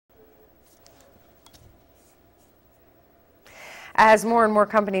As more and more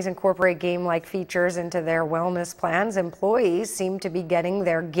companies incorporate game-like features into their wellness plans, employees seem to be getting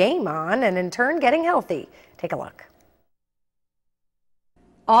their game on and in turn getting healthy. Take a look.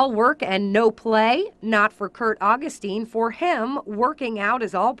 All work and no play? Not for Kurt Augustine. For him, working out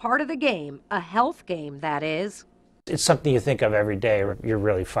is all part of the game, a health game, that is. It's something you think of every day. You're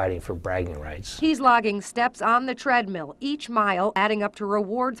really fighting for bragging rights. He's logging steps on the treadmill, each mile adding up to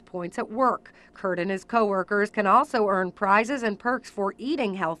rewards points at work. Kurt and his coworkers can also earn prizes and perks for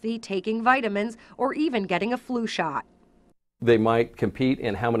eating healthy, taking vitamins, or even getting a flu shot. They might compete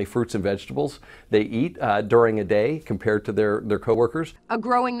in how many fruits and vegetables they eat during a day compared to their coworkers. A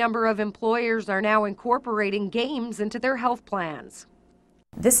growing number of employers are now incorporating games into their health plans.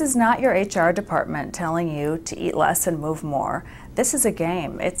 This is not your HR department telling you to eat less and move more. This is a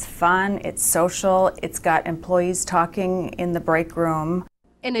game. It's fun, it's social, it's got employees talking in the break room.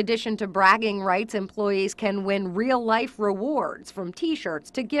 In addition to bragging rights, employees can win real-life rewards, from T-shirts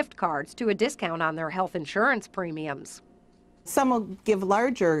to gift cards to a discount on their health insurance premiums. Some will give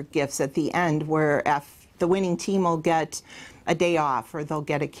larger gifts at the end, where if the winning team will get a day off, or they'll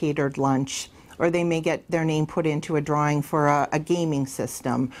get a catered lunch, or they may get their name put into a drawing for a gaming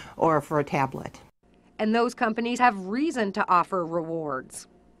system or for a tablet. And those companies have reason to offer rewards.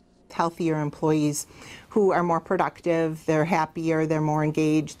 Healthier employees who are more productive, they're happier, they're more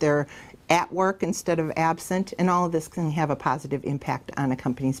engaged, they're at work instead of absent, and all of this can have a positive impact on a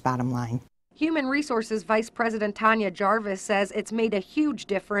company's bottom line. Human Resources Vice President Tanya Jarvis says it's made a huge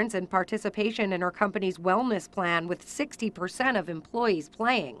difference in participation in her company's wellness plan, with 60% of employees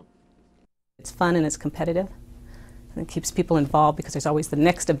playing. It's fun and it's competitive. It keeps people involved because there's always the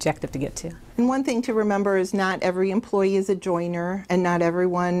next objective to get to. And one thing to remember is not every employee is a joiner, and not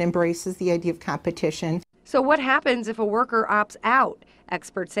everyone embraces the idea of competition. So what happens if a worker opts out?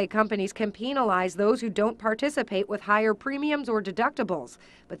 Experts say companies can penalize those who don't participate with higher premiums or deductibles,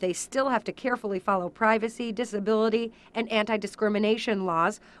 but they still have to carefully follow privacy, disability, and anti-discrimination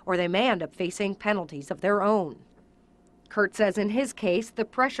laws, or they may end up facing penalties of their own. Kurt says in his case, the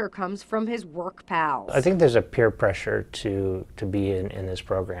pressure comes from his work pals. I think there's a peer pressure to be in this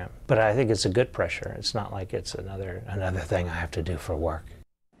program, but I think it's a good pressure. It's not like it's another thing I have to do for work.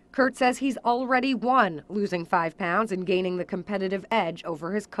 Kurt says he's already won, losing 5 pounds and gaining the competitive edge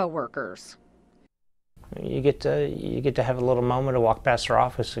over his coworkers. You get to have a little moment to walk past their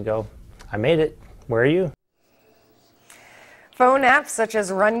office and go, I made it. Where are you? Phone apps such as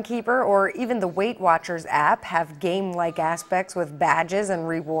Runkeeper or even the Weight Watchers app have game-like aspects with badges and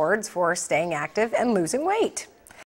rewards for staying active and losing weight.